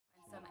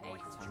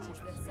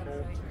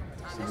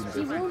She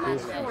will not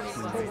force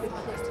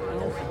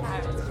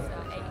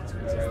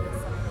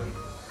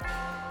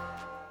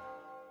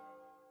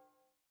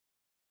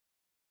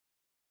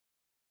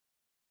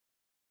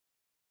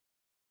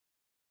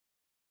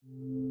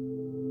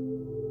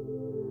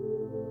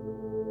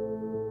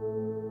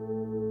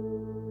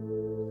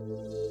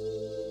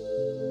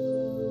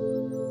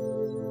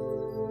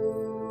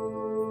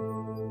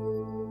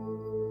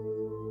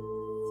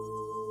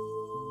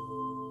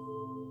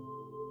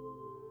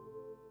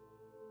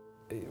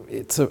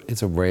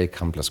It's a very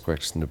complex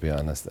question, to be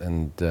honest,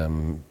 and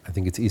I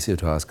think it's easier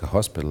to ask a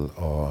hospital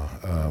or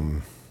a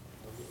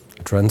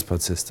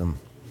transport system,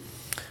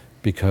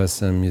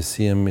 because a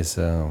museum is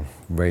a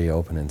very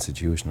open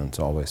institution, and it's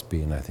always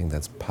been. I think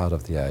that's part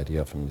of the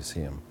idea of a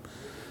museum.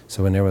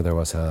 So whenever there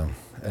was an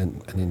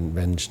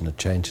invention, a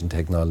change in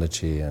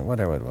technology,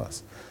 whatever it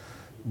was,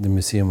 the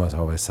museum was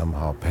always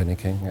somehow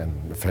panicking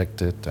and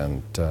affected,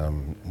 and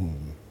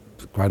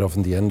quite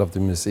often the end of the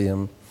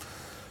museum.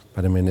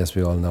 But I mean, as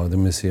we all know, the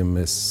museum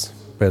is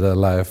better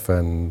alive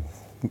and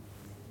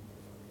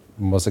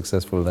more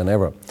successful than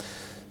ever.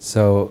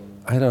 So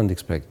I don't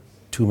expect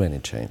too many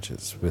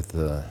changes with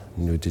the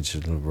new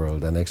digital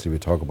world. And actually we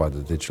talk about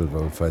the digital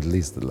world for at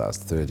least the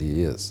last 30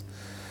 years.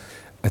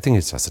 I think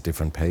it's just a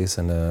different pace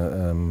and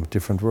a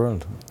different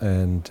world.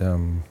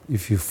 And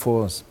if you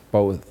force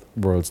both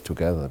worlds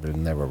together, it will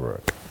never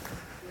work.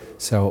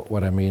 So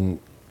what I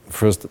mean,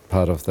 first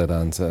part of that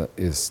answer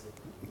is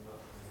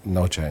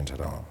no change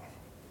at all.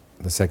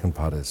 The second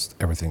part is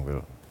everything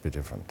will be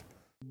different.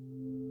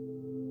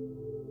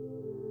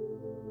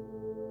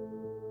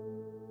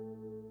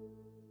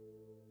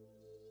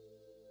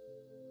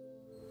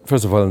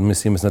 First of all, a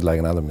museum is not like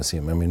another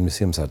museum. I mean,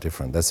 museums are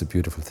different. That's the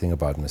beautiful thing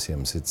about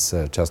museums. It's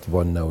just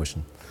one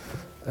notion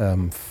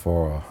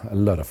for a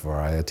lot of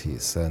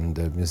varieties. And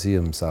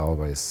museums are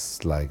always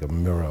like a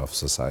mirror of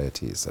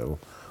society. So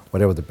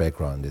whatever the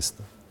background is,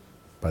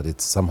 but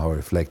it's somehow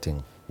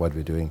reflecting what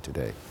we're doing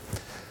today.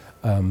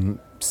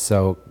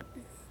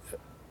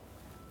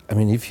 I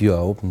mean, if you are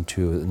open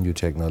to new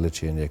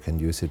technology and you can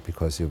use it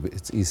because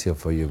it's easier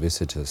for your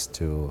visitors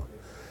to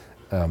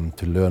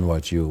learn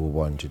what you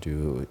want to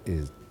do,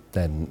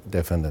 then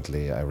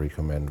definitely I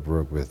recommend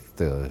work with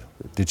the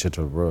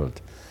digital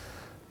world.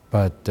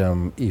 But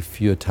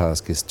if your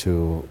task is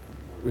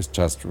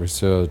just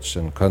research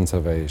and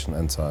conservation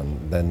and so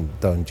on, then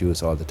don't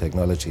use all the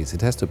technologies.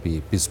 It has to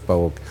be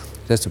bespoke,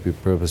 it has to be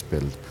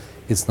purpose-built.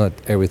 It's not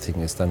everything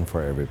is done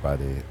for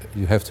everybody.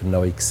 You have to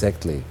know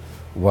exactly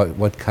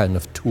what kind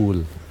of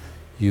tool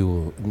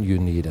you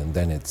need, and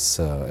then it's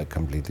a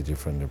completely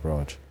different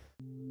approach.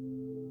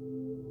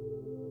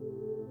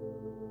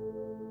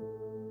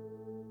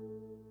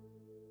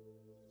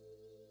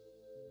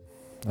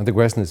 And the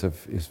question is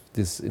if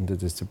this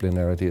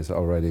interdisciplinarity is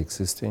already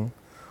existing,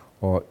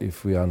 or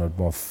if we are not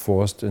more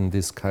forced in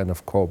this kind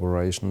of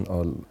cooperation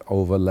or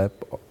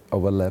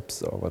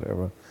overlaps or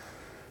whatever.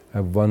 I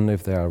wonder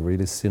if there are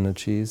really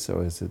synergies,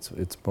 or is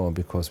it's more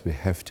because we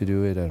have to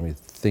do it and we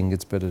think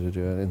it's better to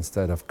do it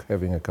instead of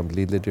having a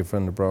completely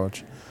different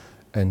approach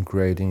and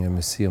creating a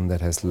museum that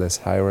has less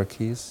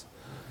hierarchies.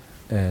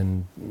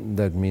 And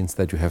that means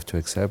that you have to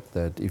accept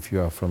that if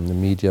you are from the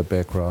media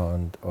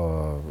background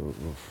or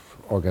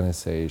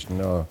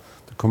organization or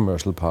the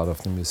commercial part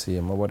of the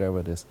museum or whatever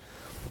it is,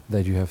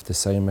 that you have the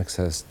same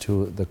access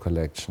to the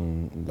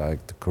collection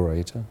like the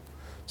curator.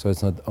 So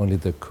it's not only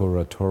the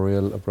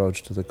curatorial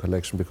approach to the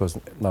collection, because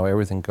now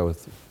everything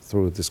goes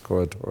through this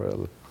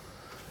curatorial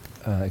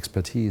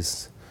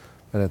expertise,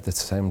 but at the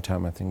same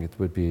time I think it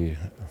would be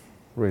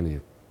really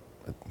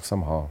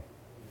somehow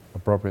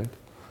appropriate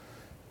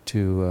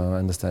to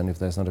understand if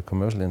there's not a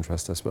commercial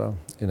interest as well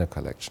in a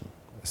collection.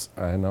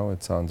 I know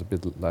it sounds a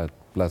bit like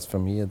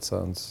blasphemy, it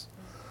sounds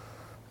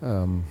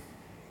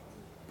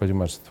pretty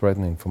much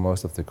threatening for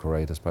most of the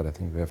curators, but I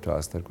think we have to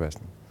ask that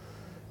question.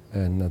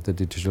 And the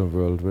digital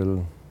world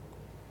will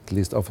at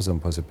least offer some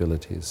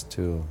possibilities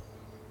to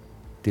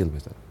deal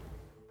with it.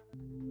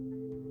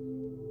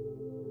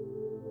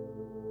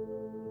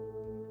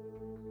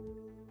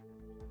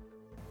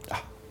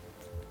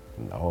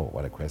 No,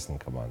 what a question,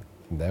 come on.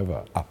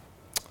 Never.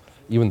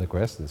 Even the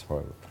question is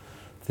horrible.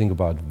 Think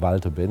about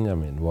Walter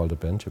Benjamin,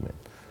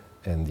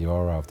 and the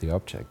aura of the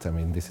object. I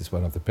mean, this is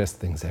one of the best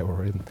things ever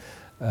written.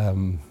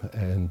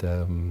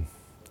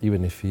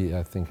 Even if he,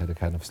 I think, had a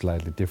kind of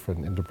slightly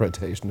different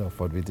interpretation of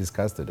what we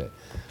discussed today.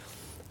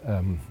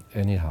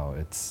 Anyhow,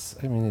 it's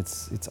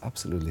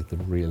absolutely the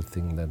real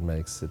thing that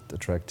makes it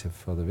attractive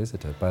for the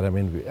visitor. But I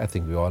mean, I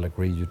think we all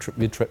agree,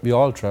 we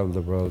all travel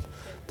the world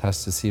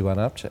just to see one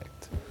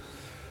object.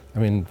 I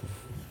mean,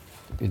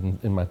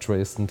 in my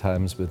Dresden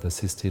times with the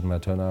Sistine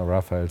Madonna,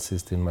 Raphael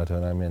Sistine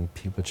Madonna, I mean,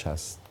 people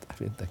just,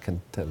 they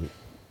can tell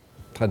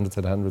hundreds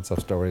and hundreds of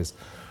stories.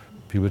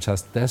 People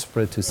just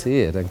desperate to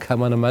see it and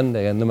come on a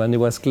Monday, and the Monday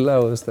was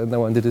closed and they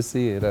wanted to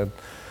see it. And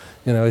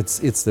you know,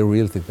 it's the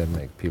real thing that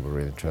makes people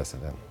really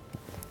interested in.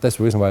 That's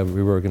the reason why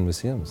we work in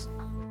museums.